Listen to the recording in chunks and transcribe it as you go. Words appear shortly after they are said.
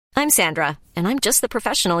I'm Sandra, and I'm just the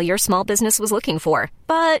professional your small business was looking for.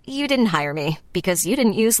 But you didn't hire me because you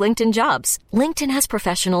didn't use LinkedIn Jobs. LinkedIn has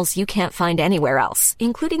professionals you can't find anywhere else,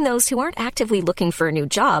 including those who aren't actively looking for a new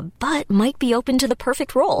job, but might be open to the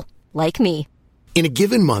perfect role, like me. In a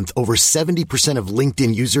given month, over 70% of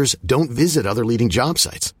LinkedIn users don't visit other leading job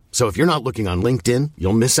sites. So if you're not looking on LinkedIn,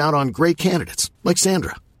 you'll miss out on great candidates like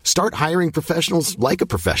Sandra. Start hiring professionals like a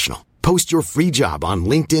professional. Post your free job on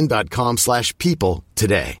linkedin.com/people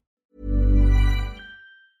today.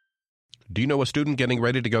 Do you know a student getting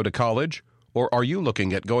ready to go to college? Or are you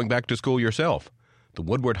looking at going back to school yourself? The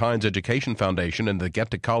Woodward Hines Education Foundation and the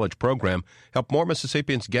Get to College program help more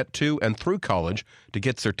Mississippians get to and through college to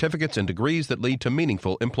get certificates and degrees that lead to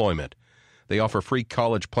meaningful employment. They offer free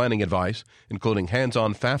college planning advice, including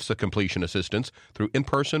hands-on FAFSA completion assistance through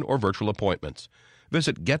in-person or virtual appointments.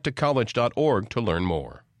 Visit gettocollege.org to learn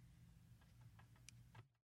more.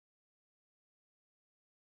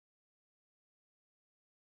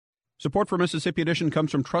 Support for Mississippi Edition comes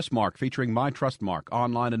from Trustmark, featuring My Trustmark,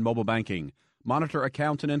 online and mobile banking. Monitor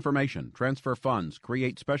accounts and information, transfer funds,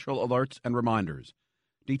 create special alerts and reminders.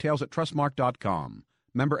 Details at trustmark.com.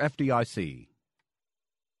 Member FDIC.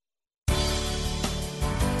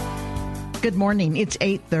 Good morning. It's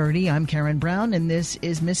 8:30. I'm Karen Brown, and this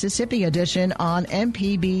is Mississippi Edition on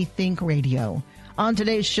MPB Think Radio. On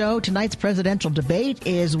today's show, tonight's presidential debate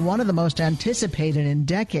is one of the most anticipated in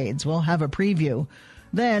decades. We'll have a preview.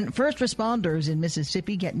 Then, first responders in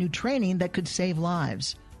Mississippi get new training that could save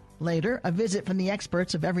lives. Later, a visit from the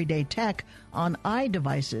experts of everyday tech on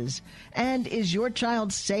iDevices. And is your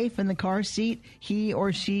child safe in the car seat he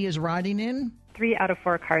or she is riding in? 3 out of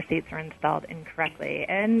 4 car seats are installed incorrectly.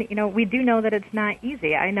 And, we do know that it's not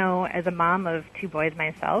easy. I know as a mom of 2 boys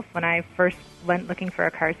myself, when I first went looking for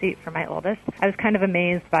a car seat for my oldest, I was kind of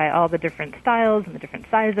amazed by all the different styles and the different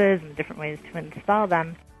sizes and the different ways to install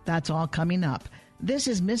them. That's all coming up. This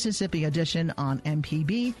is Mississippi Edition on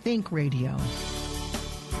MPB Think Radio.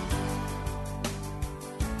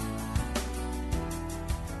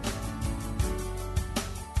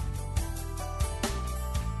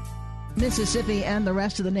 Mississippi and the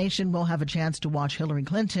rest of the nation will have a chance to watch Hillary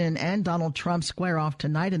Clinton and Donald Trump square off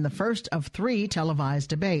tonight in the first of 3 televised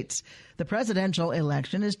debates. The presidential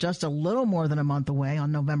election is just a little more than a month away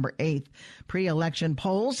on November 8th. Pre-election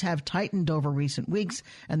polls have tightened over recent weeks,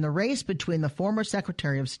 and the race between the former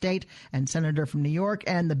Secretary of State and Senator from New York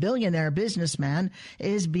and the billionaire businessman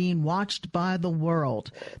is being watched by the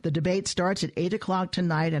world. The debate starts at 8 o'clock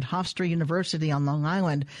tonight at Hofstra University on Long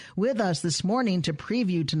Island. With us this morning to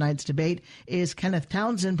preview tonight's debate is Kenneth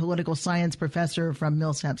Townsend, political science professor from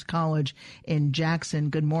Millsaps College in Jackson.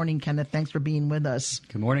 Good morning, Kenneth. Thanks for being with us.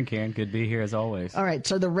 Good morning, Karen. Good to be here as always. All right.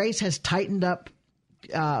 So the race has tightened up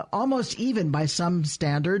almost even by some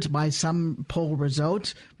standards, by some poll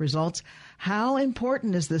results. How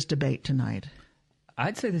important is this debate tonight?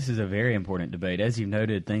 I'd say this is a very important debate. As you've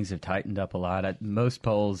noted, things have tightened up a lot. Most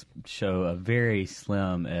polls show a very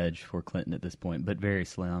slim edge for Clinton at this point, but very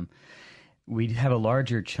slim. We have a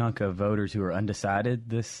larger chunk of voters who are undecided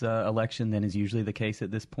this election than is usually the case at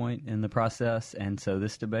this point in the process, and so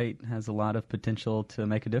this debate has a lot of potential to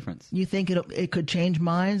make a difference. You think it could change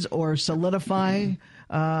minds or solidify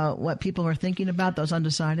what people are thinking about, those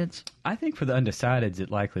undecideds? I think for the undecideds, it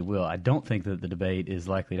likely will. I don't think that the debate is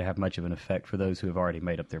likely to have much of an effect for those who have already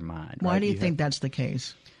made up their mind. Why do you think that's the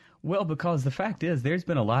case? Well, because the fact is there's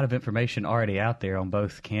been a lot of information already out there on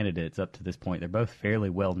both candidates up to this point. They're both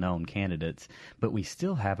fairly well-known candidates, but we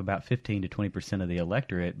still have about 15 to 20% of the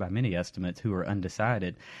electorate, by many estimates, who are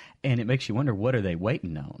undecided. And it makes you wonder, what are they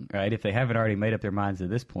waiting on, right? If they haven't already made up their minds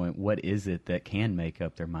at this point, what is it that can make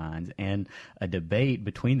up their minds? And a debate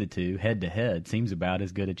between the two, head-to-head, seems about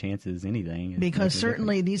as good a chance as anything. Because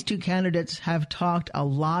certainly these two candidates have talked a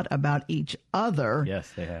lot about each other.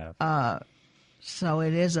 Yes, they have. So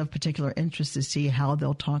it is of particular interest to see how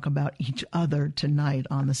they'll talk about each other tonight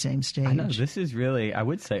on the same stage. I know this is really, I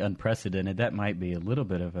would say, unprecedented. That might be a little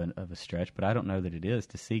bit of a stretch, but I don't know that it is,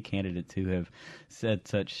 to see candidates who have said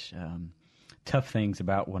such tough things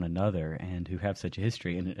about one another and who have such a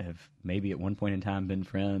history and have maybe at one point in time been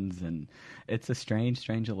friends. And it's a strange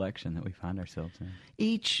election that we find ourselves in.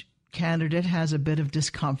 Each candidate has a bit of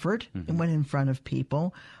discomfort when in front of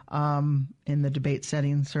people in the debate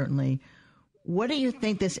setting, certainly. What do you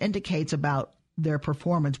think this indicates about their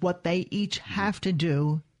performance, what they each have to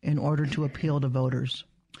do in order to appeal to voters?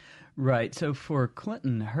 Right. So for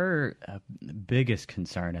Clinton, her biggest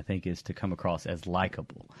concern, I think, is to come across as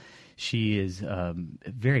likable. She is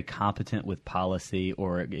very competent with policy,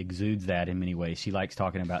 or exudes that in many ways. She likes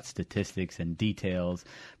talking about statistics and details,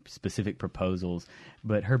 specific proposals,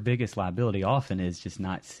 but her biggest liability often is just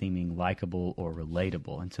not seeming likable or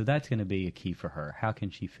relatable. And so that's going to be a key for her. How can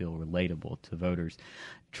she feel relatable to voters?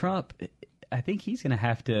 Trump, I think he's going to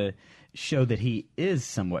have to show that he is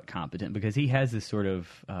somewhat competent, because he has this sort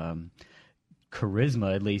of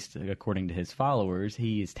charisma, at least according to his followers.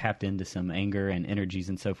 He is tapped into some anger and energies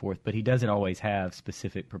and so forth, but he doesn't always have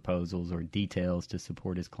specific proposals or details to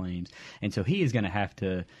support his claims. And so he is going to have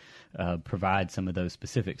to provide some of those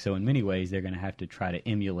specifics. So in many ways, they're going to have to try to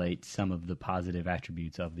emulate some of the positive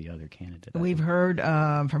attributes of the other candidate. We've heard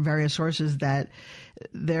from various sources that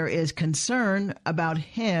there is concern about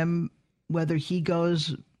him, whether he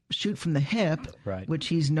goes shoot from the hip, right, which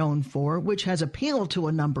he's known for, which has appealed to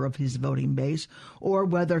a number of his voting base, or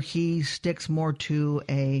whether he sticks more to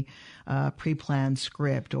a pre-planned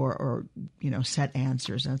script or set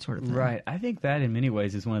answers, that sort of thing. Right. I think that in many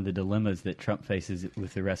ways is one of the dilemmas that Trump faces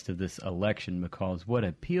with the rest of this election, because what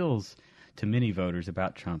appeals to many voters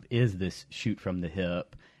about Trump is this shoot from the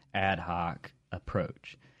hip, ad hoc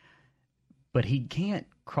approach. But he can't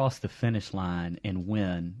cross the finish line and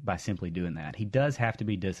win by simply doing that. He does have to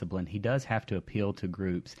be disciplined. He does have to appeal to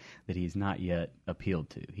groups that he's not yet appealed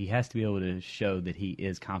to. He has to be able to show that he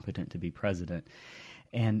is competent to be president.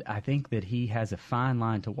 And I think that he has a fine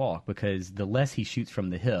line to walk, because the less he shoots from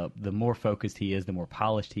the hip, the more focused he is, the more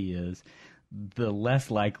polished he is, the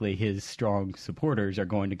less likely his strong supporters are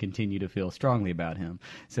going to continue to feel strongly about him.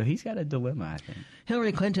 So he's got a dilemma, I think.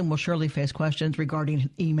 Hillary Clinton will surely face questions regarding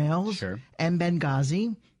emails, sure, and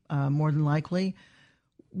Benghazi, more than likely.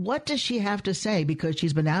 What does she have to say? Because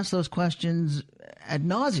she's been asked those questions ad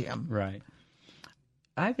nauseum. Right.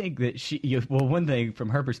 I think that one thing from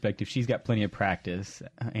her perspective, she's got plenty of practice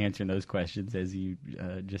answering those questions, as you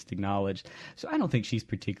just acknowledged. So I don't think she's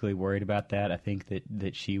particularly worried about that. I think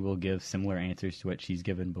that she will give similar answers to what she's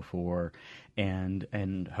given before,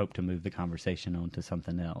 and hope to move the conversation on to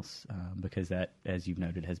something else, because that, as you've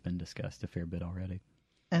noted, has been discussed a fair bit already.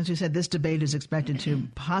 As you said, this debate is expected to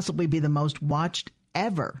possibly be the most watched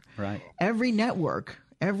ever. Right. Every network,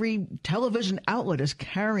 every television outlet is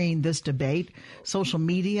carrying this debate. Social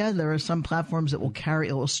media, there are some platforms that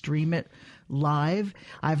will stream it live.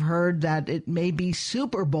 I've heard that it may be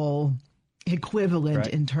Super Bowl equivalent, right,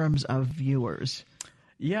 in terms of viewers.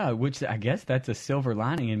 Yeah, which I guess that's a silver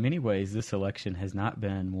lining. In many ways, this election has not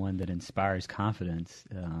been one that inspires confidence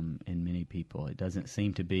in many people. It doesn't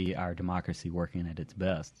seem to be our democracy working at its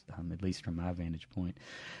best, at least from my vantage point.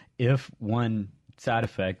 If one side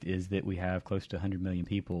effect is that we have close to 100 million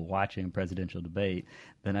people watching a presidential debate,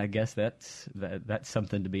 then I guess that's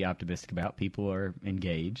something to be optimistic about. People are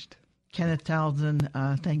engaged. Kenneth Townsend,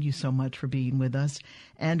 thank you so much for being with us.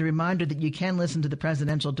 And a reminder that you can listen to the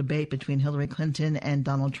presidential debate between Hillary Clinton and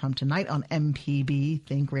Donald Trump tonight on MPB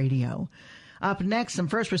Think Radio. Up next, some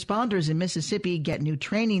first responders in Mississippi get new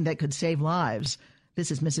training that could save lives.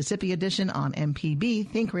 This is Mississippi Edition on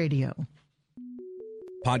MPB Think Radio.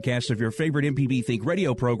 Podcasts of your favorite MPB Think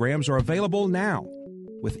Radio programs are available now.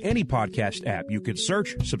 With any podcast app, you can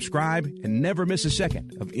search, subscribe, and never miss a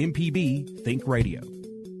second of MPB Think Radio.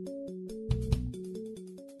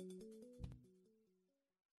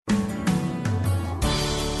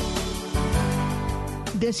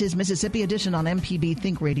 This is Mississippi Edition on MPB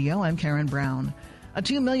Think Radio. I'm Karen Brown. A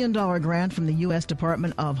 $2 million grant from the U.S.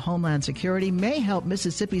 Department of Homeland Security may help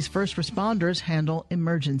Mississippi's first responders handle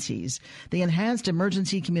emergencies. The Enhanced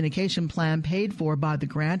Emergency Communication Plan, paid for by the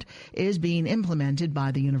grant, is being implemented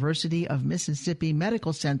by the University of Mississippi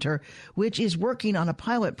Medical Center, which is working on a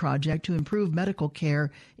pilot project to improve medical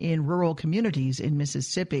care in rural communities in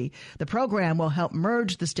Mississippi. The program will help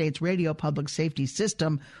merge the state's radio public safety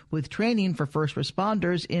system with training for first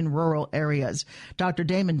responders in rural areas. Dr.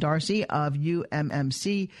 Damon Darcy of UMMC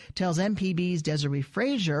tells MPB's Desiree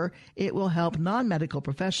Frazier it will help non-medical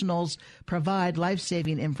professionals provide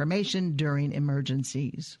life-saving information during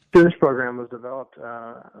emergencies. This program was developed 3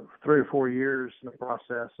 or 4 years in the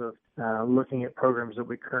process of looking at programs that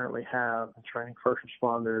we currently have and training first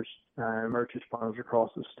responders, emergency responders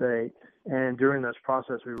across the state. And during this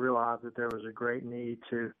process, we realized that there was a great need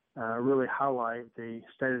to really highlight the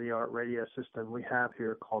state-of-the-art radio system we have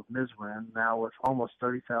here called MISWIN, now with almost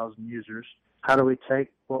 30,000 users. How do we take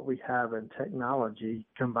what we have in technology,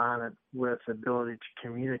 combine it with the ability to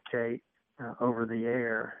communicate over the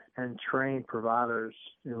air and train providers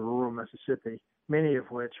in rural Mississippi, many of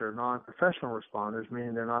which are non-professional responders,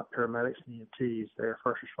 meaning they're not paramedics and EMTs, they're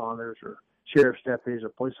first responders or sheriff's deputies or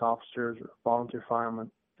police officers or volunteer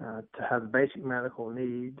firemen, to have basic medical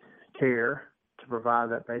need care to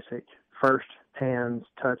provide that basic first hands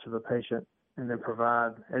touch of the patient, and then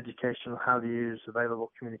provide education on how to use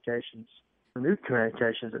available communications, new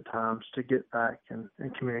communications at times, to get back and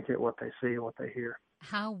communicate what they see and what they hear.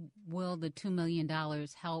 How will the $2 million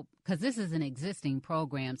help? Because this is an existing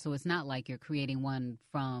program, so it's not like you're creating one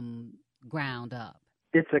from ground up.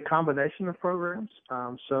 It's a combination of programs.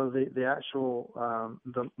 So the actual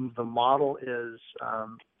the model is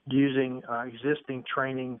using existing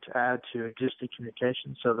training to add to existing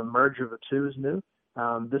communication. So the merger of the two is new.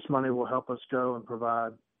 This money will help us go and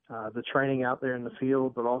provide the training out there in the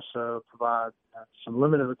field, but also provide some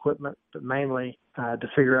limited equipment, but mainly to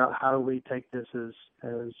figure out how do we take this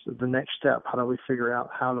as the next step. How do we figure out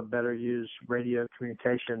how to better use radio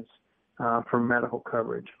communications for medical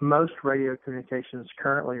coverage? Most radio communications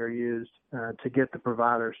currently are used to get the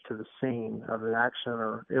providers to the scene of an accident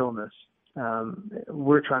or illness.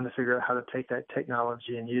 We're trying to figure out how to take that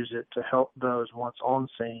technology and use it to help those once on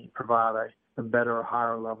scene provide a better or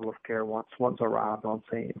higher level of care once arrived on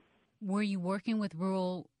scene. Were you working with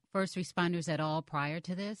rural first responders at all prior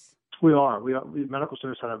to this? We are. Medical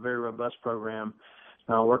Centers had a very robust program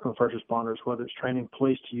working with first responders, whether it's training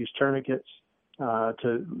police to use tourniquets,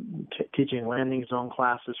 to teaching landing zone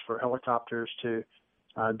classes for helicopters, to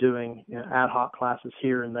doing ad hoc classes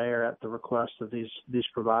here and there at the request of these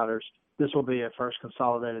providers. This will be a first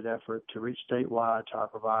consolidated effort to reach statewide to our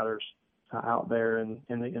providers out there in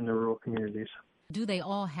the rural communities. Do they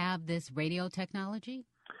all have this radio technology?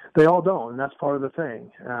 They all don't, and that's part of the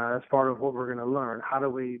thing. That's part of what we're going to learn. How do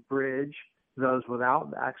we bridge those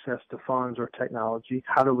without access to funds or technology?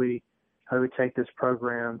 How do we take this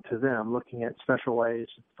program to them, looking at special ways,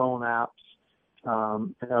 phone apps,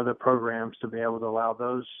 and other programs to be able to allow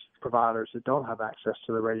those providers that don't have access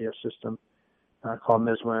to the radio system, called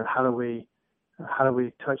MSWIN, how do we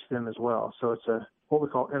touch them as well? So it's what we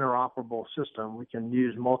call interoperable system. We can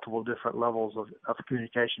use multiple different levels of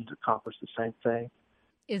communication to accomplish the same thing.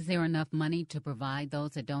 Is there enough money to provide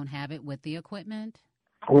those that don't have it with the equipment?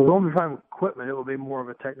 Well, we won't be providing equipment. It will be more of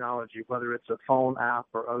a technology, whether it's a phone app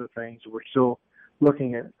or other things. We're still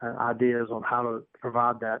looking at ideas on how to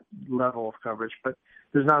provide that level of coverage. But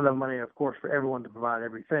there's not enough money, of course, for everyone to provide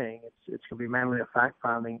everything. It's going to be mainly a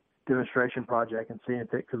fact-finding demonstration project and seeing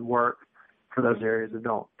if it could work for those areas that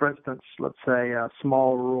don't. For instance, let's say a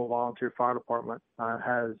small rural volunteer fire department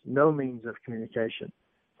has no means of communication.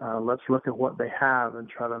 Let's look at what they have and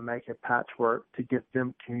try to make a patchwork to get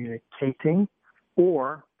them communicating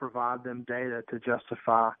or provide them data to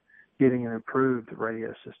justify getting an improved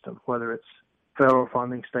radio system, whether it's federal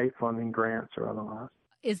funding, state funding, grants, or otherwise.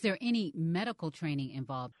 Is there any medical training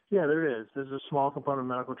involved? Yeah, there is. There's a small component of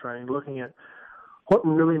medical training looking at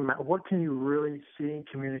what can you really see and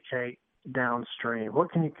communicate downstream?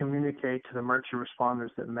 What can you communicate to the emergency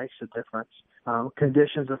responders that makes a difference?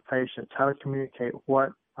 Conditions of patients, how to communicate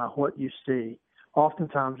what you see.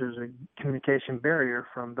 Oftentimes there's a communication barrier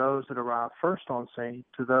from those that arrive first on scene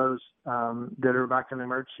to those that are back in the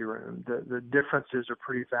emergency room. The differences are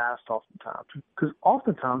pretty vast oftentimes, because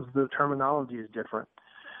oftentimes the terminology is different.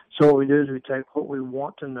 So what we do is we take what we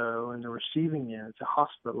want to know in the receiving end, the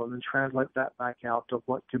hospital, and then translate that back out to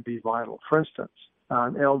what could be vital. For instance,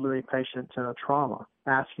 an elderly patient in a trauma,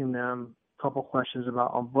 asking them a couple questions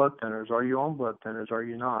about on blood thinners. Are you on blood thinners? Are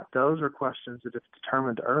you not? Those are questions that, if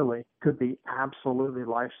determined early, could be absolutely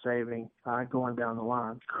life-saving going down the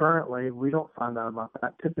line. Currently, we don't find out about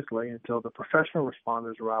that typically until the professional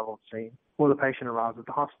responders arrive on scene or the patient arrives at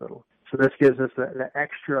the hospital. So this gives us the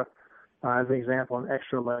extra, as an example, an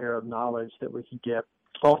extra layer of knowledge that we can get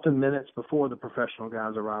often minutes before the professional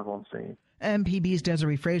guys arrive on scene. MPB's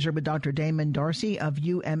Desiree Fraser with Dr. Damon Darcy of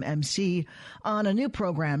UMMC on a new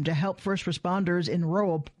program to help first responders in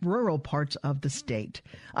rural parts of the state.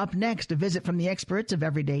 Up next, a visit from the experts of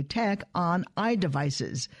Everyday Tech on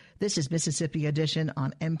iDevices. This is Mississippi Edition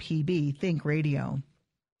on MPB Think Radio.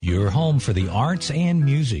 Your home for the arts and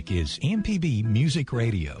music is MPB Music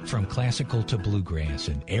Radio. From classical to bluegrass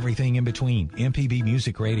and everything in between, MPB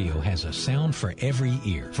Music Radio has a sound for every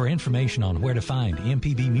ear. For information on where to find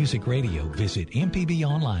MPB Music Radio, visit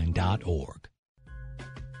mpbonline.org.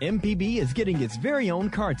 MPB is getting its very own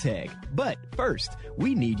car tag. But first,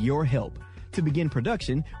 we need your help. To begin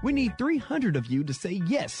production, we need 300 of you to say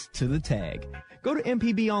yes to the tag. Go to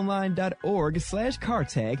mpbonline.org/car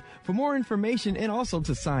tag for more information and also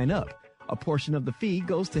to sign up. A portion of the fee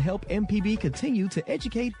goes to help MPB continue to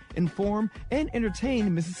educate, inform, and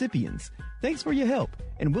entertain Mississippians. Thanks for your help,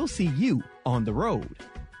 and we'll see you on the road.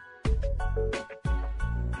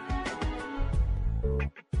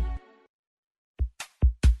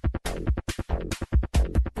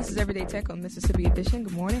 This is Everyday Tech on Mississippi Edition.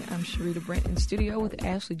 Good morning. I'm Sharita Brent in studio with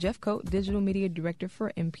Ashley Jeffcoat, Digital Media Director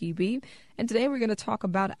for MPB. And today we're going to talk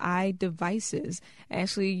about iDevices.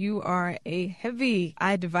 Ashley, you are a heavy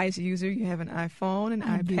iDevice user. You have an iPhone, an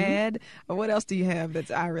iPad. What else do you have that's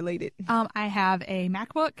i-related? I have a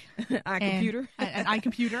MacBook. iComputer? An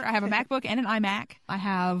iComputer. I have a MacBook and an iMac. I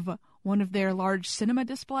have one of their large cinema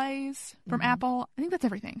displays from Apple. I think that's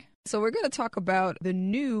everything. So we're going to talk about the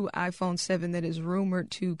new iPhone 7 that is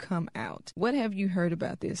rumored to come out. What have you heard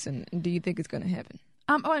about this, and do you think it's going to happen?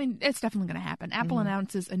 It's definitely going to happen. Apple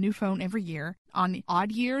announces a new phone every year. On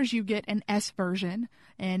odd years, you get an S version,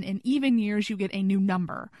 and in even years, you get a new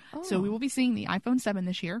number. Oh. So we will be seeing the iPhone 7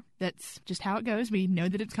 this year. That's just how it goes. We know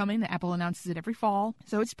that it's coming. Apple announces it every fall.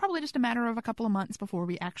 So it's probably just a matter of a couple of months before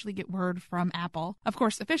we actually get word from Apple. Of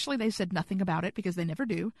course, officially, they've said nothing about it because they never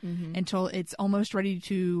do until it's almost ready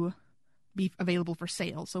to be available for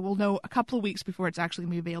sale. So we'll know a couple of weeks before it's actually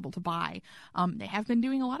going to be available to buy. They have been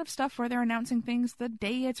doing a lot of stuff where they're announcing things the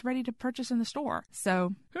day it's ready to purchase in the store.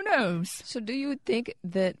 So who knows? So do you think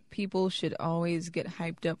that people should always get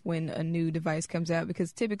hyped up when a new device comes out?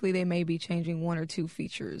 Because typically they may be changing one or two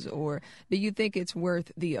features. Or do you think it's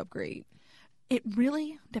worth the upgrade? It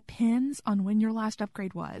really depends on when your last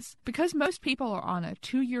upgrade was. Because most people are on a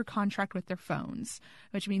 2-year contract with their phones,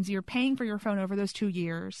 which means you're paying for your phone over those 2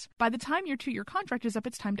 years. By the time your 2-year contract is up,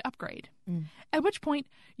 it's time to upgrade. At which point,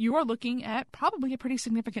 you are looking at probably a pretty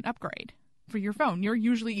significant upgrade for your phone. You're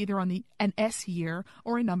usually either on an S year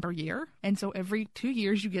or a number year. And so every 2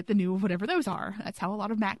 years, you get the new whatever those are. That's how a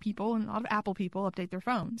lot of Mac people and a lot of Apple people update their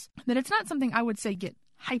phones. That it's not something I would say get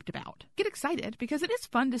hyped about. Get excited because it is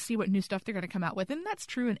fun to see what new stuff they're going to come out with, and that's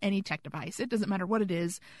true in any tech device. It doesn't matter what it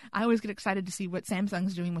is. I always get excited to see what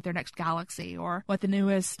Samsung's doing with their next Galaxy or what the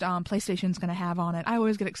newest PlayStation's going to have on it. I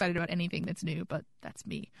always get excited about anything that's new, but that's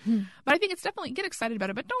me. But I think it's definitely get excited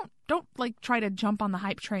about it, but don't like try to jump on the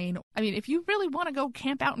hype train. I mean, if you really want to go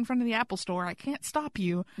camp out in front of the Apple Store, I can't stop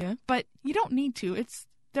you. Yeah. But you don't need to.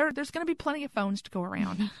 There's going to be plenty of phones to go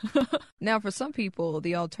around. Now, for some people,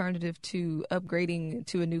 the alternative to upgrading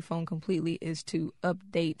to a new phone completely is to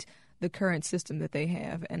update the current system that they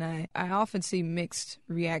have. And I often see mixed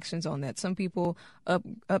reactions on that. Some people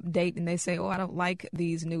update and they say, I don't like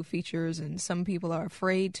these new features. And some people are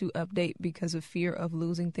afraid to update because of fear of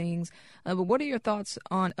losing things. But what are your thoughts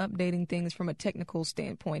on updating things from a technical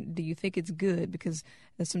standpoint? Do you think it's good? Because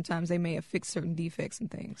sometimes they may have fixed certain defects and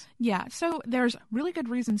things. Yeah, so there's really good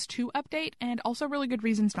reasons to update and also really good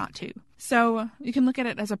reasons not to. So you can look at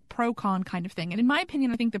it as a pro-con kind of thing. And in my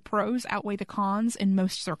opinion, I think the pros outweigh the cons in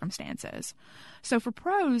most circumstances. So for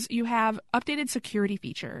pros, you have updated security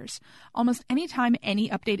features. Almost any time any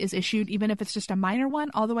update is issued, even if it's just a minor one,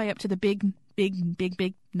 all the way up to the big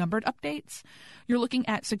numbered updates, you're looking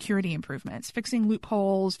at security improvements, fixing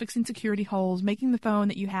loopholes, fixing security holes, making the phone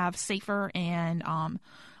that you have safer and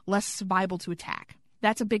less viable to attack.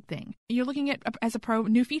 That's a big thing. You're looking at, as a pro,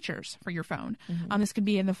 new features for your phone. This could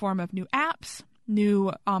be in the form of new apps,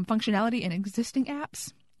 new functionality in existing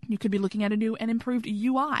apps. You could be looking at a new and improved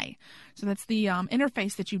UI. So that's the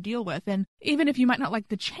interface that you deal with. And even if you might not like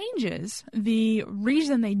the changes, the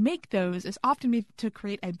reason they make those is often to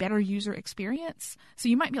create a better user experience. So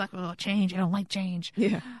you might be like, change, I don't like change.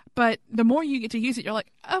 Yeah. But the more you get to use it, you're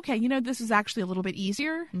like, okay, this is actually a little bit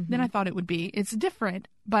easier than I thought it would be. It's different,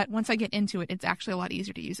 but once I get into it, it's actually a lot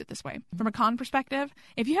easier to use it this way. From a con perspective,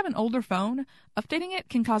 if you have an older phone, updating it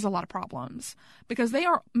can cause a lot of problems because they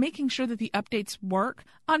are making sure that the updates work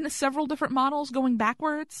on several different models going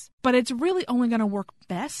backwards, but it's really only going to work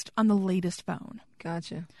best on the latest phone.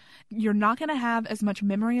 Gotcha. You're not going to have as much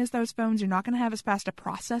memory as those phones. You're not going to have as fast a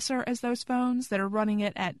processor as those phones that are running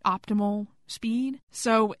it at optimal speed.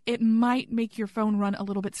 So it might make your phone run a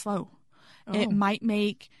little bit slow. It might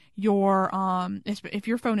make your, if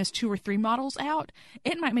your phone is 2 or 3 models out,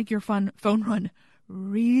 it might make your phone run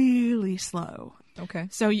really slow. Okay.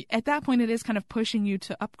 So at that point, it is kind of pushing you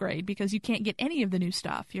to upgrade because you can't get any of the new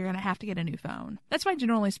stuff. You're going to have to get a new phone. That's why,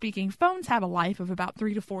 generally speaking, phones have a life of about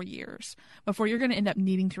 3 to 4 years before you're going to end up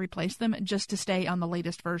needing to replace them just to stay on the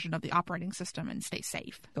latest version of the operating system and stay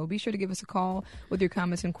safe. So be sure to give us a call with your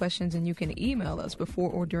comments and questions, and you can email us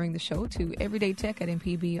before or during the show to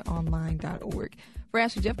everydaytech@mpbonline.org. For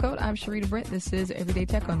Ashley Jeffcoat, I'm Sharita Brent. This is Everyday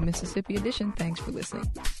Tech on Mississippi Edition. Thanks for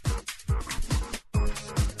listening.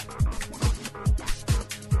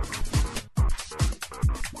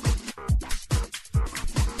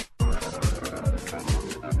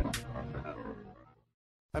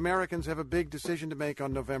 Americans have a big decision to make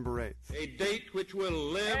on November 8th. A date which will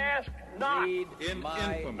live in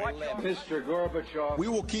infamy. Mr. Gorbachev. We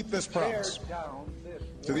will keep this promise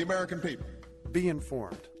to the American people. Be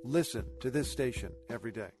informed. Listen to this station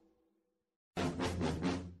every day.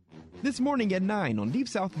 This morning at 9 on Deep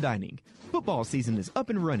South Dining. Football season is up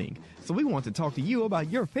and running, so we want to talk to you about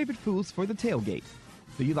your favorite foods for the tailgate.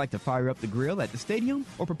 Do you like to fire up the grill at the stadium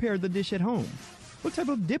or prepare the dish at home? What type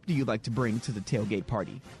of dip do you like to bring to the tailgate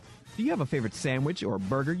party? Do you have a favorite sandwich or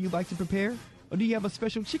burger you'd like to prepare? Or do you have a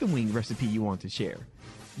special chicken wing recipe you want to share?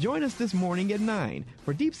 Join us this morning at 9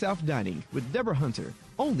 for Deep South Dining with Deborah Hunter,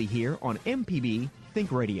 only here on MPB Think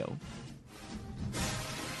Radio.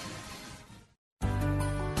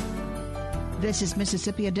 This is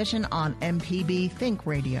Mississippi Edition on MPB Think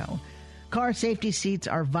Radio. Car safety seats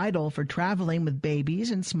are vital for traveling with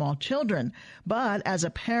babies and small children. But as a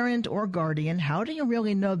parent or guardian, how do you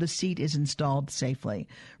really know the seat is installed safely?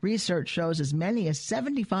 Research shows as many as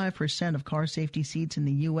 75% of car safety seats in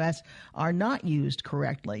the U.S. are not used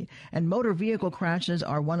correctly, and motor vehicle crashes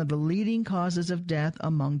are one of the leading causes of death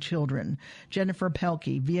among children. Jennifer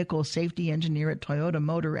Pelkey, vehicle safety engineer at Toyota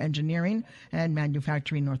Motor Engineering and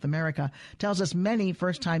Manufacturing North America, tells us many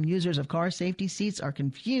first-time users of car safety seats are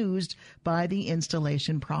confused by the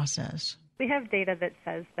installation process. We have data that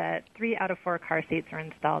says that 3 out of 4 car seats are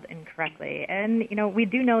installed incorrectly. And, we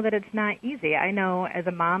do know that it's not easy. I know as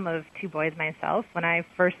a mom of 2 boys myself, when I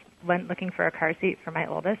first went looking for a car seat for my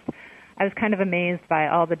oldest, I was kind of amazed by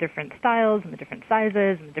all the different styles and the different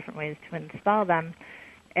sizes and the different ways to install them.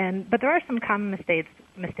 But there are some common mistakes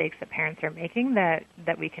that parents are making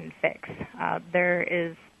that we can fix. There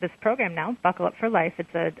is this program now, Buckle Up for Life.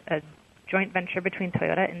 It's a joint venture between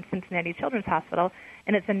Toyota and Cincinnati Children's Hospital,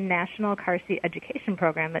 and it's a national car seat education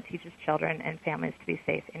program that teaches children and families to be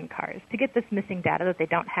safe in cars, to get this missing data that they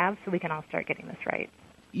don't have so we can all start getting this right.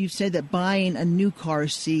 You say that buying a new car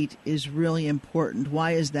seat is really important.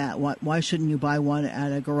 Why is that? Why shouldn't you buy one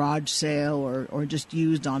at a garage sale or just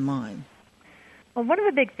used online? Well, one of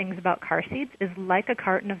the big things about car seats is, like a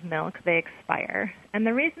carton of milk, they expire. And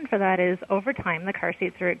the reason for that is over time the car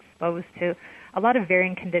seats are exposed to a lot of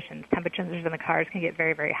varying conditions. Temperatures in the cars can get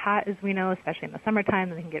very, very hot, as we know, especially in the summertime.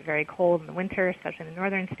 They can get very cold in the winter, especially in the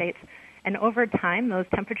northern states. And over time, those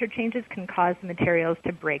temperature changes can cause the materials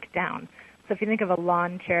to break down. So if you think of a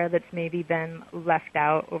lawn chair that's maybe been left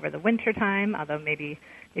out over the winter time, although maybe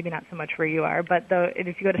not so much where you are, but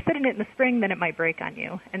if you go to sit in it in the spring, then it might break on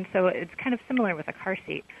you. And so it's kind of similar with a car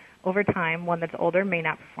seat. Over time, one that's older may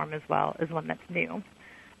not perform as well as one that's new.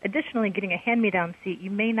 Additionally, getting a hand-me-down seat, you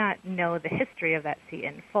may not know the history of that seat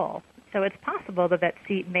in full. So it's possible that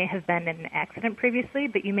seat may have been in an accident previously,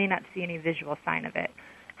 but you may not see any visual sign of it.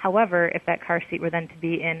 However, if that car seat were then to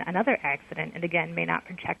be in another accident, it again may not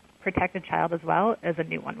protect a child as well as a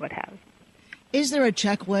new one would have. Is there a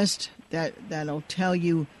checklist that'll tell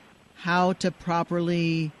you how to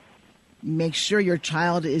properly make sure your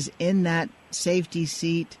child is in that safety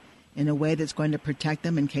seat in a way that's going to protect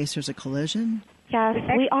them in case there's a collision? Yes,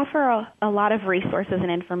 we offer a lot of resources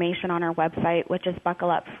and information on our website, which is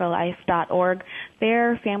buckleupforlife.org.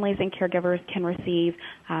 There, families and caregivers can receive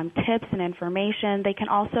tips and information. They can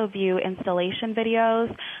also view installation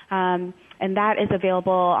videos, and that is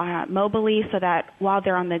available mobily so that while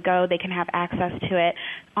they're on the go, they can have access to it.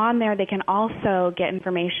 On there, they can also get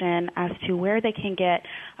information as to where they can get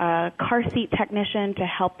a car seat technician to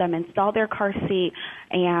help them install their car seat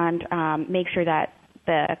and make sure that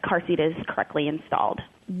the car seat is correctly installed.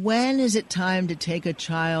 When is it time to take a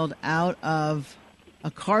child out of a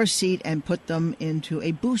car seat and put them into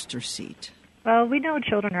a booster seat? Well, we know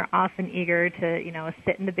children are often eager to,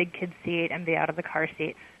 sit in the big kid seat and be out of the car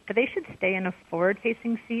seat, but they should stay in a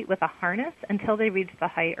forward-facing seat with a harness until they reach the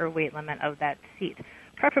height or weight limit of that seat,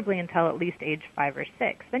 preferably until at least age 5 or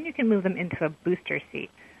 6. Then you can move them into a booster seat.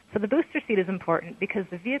 So the booster seat is important because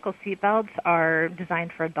the vehicle seat belts are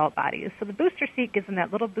designed for adult bodies. So the booster seat gives them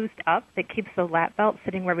that little boost up that keeps the lap belt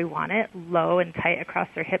sitting where we want it, low and tight across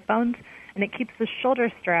their hip bones, and it keeps the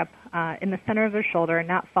shoulder strap in the center of their shoulder,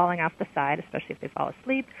 not falling off the side, especially if they fall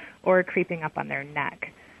asleep, or creeping up on their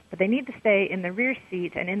neck. But they need to stay in the rear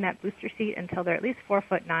seat and in that booster seat until they're at least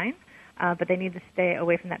 4'9", but they need to stay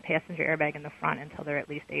away from that passenger airbag in the front until they're at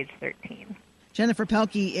least age 13. Jennifer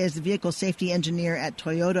Pelkey is the vehicle safety engineer at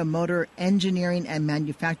Toyota Motor Engineering and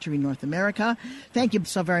Manufacturing North America. Thank you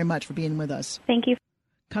so very much for being with us. Thank you.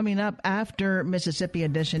 Coming up after Mississippi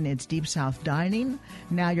Edition, it's Deep South Dining.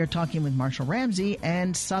 Now you're talking with Marshall Ramsey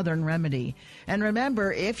and Southern Remedy. And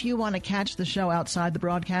remember, if you want to catch the show outside the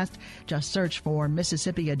broadcast, just search for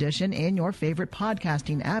Mississippi Edition in your favorite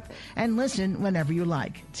podcasting app and listen whenever you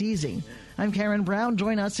like. It's easy. I'm Karen Brown.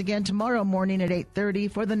 Join us again tomorrow morning at 8:30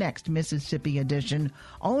 for the next Mississippi Edition,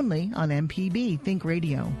 only on MPB Think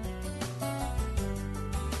Radio.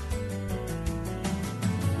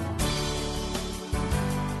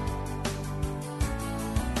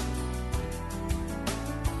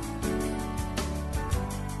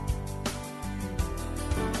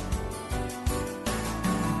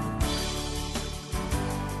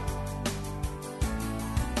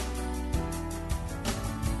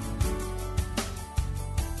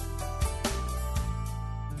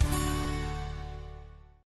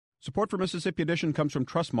 Support for Mississippi Edition comes from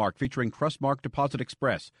Trustmark, featuring Trustmark Deposit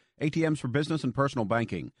Express, ATMs for business and personal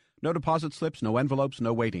banking. No deposit slips, no envelopes,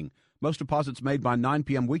 no waiting. Most deposits made by 9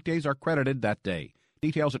 p.m. weekdays are credited that day.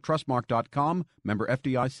 Details at trustmark.com, member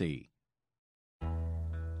FDIC.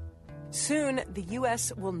 Soon, the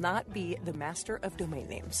U.S. will not be the master of domain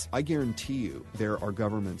names. I guarantee you there are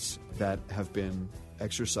governments that have been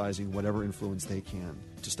exercising whatever influence they can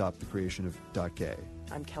to stop the creation of .gay.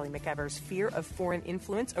 I'm Kelly McEvers. Fear of foreign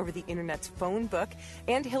influence over the Internet's phone book,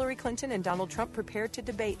 and Hillary Clinton and Donald Trump prepared to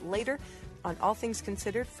debate later on All Things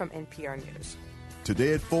Considered from NPR News.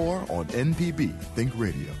 Today at 4 on NPB Think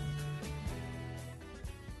Radio.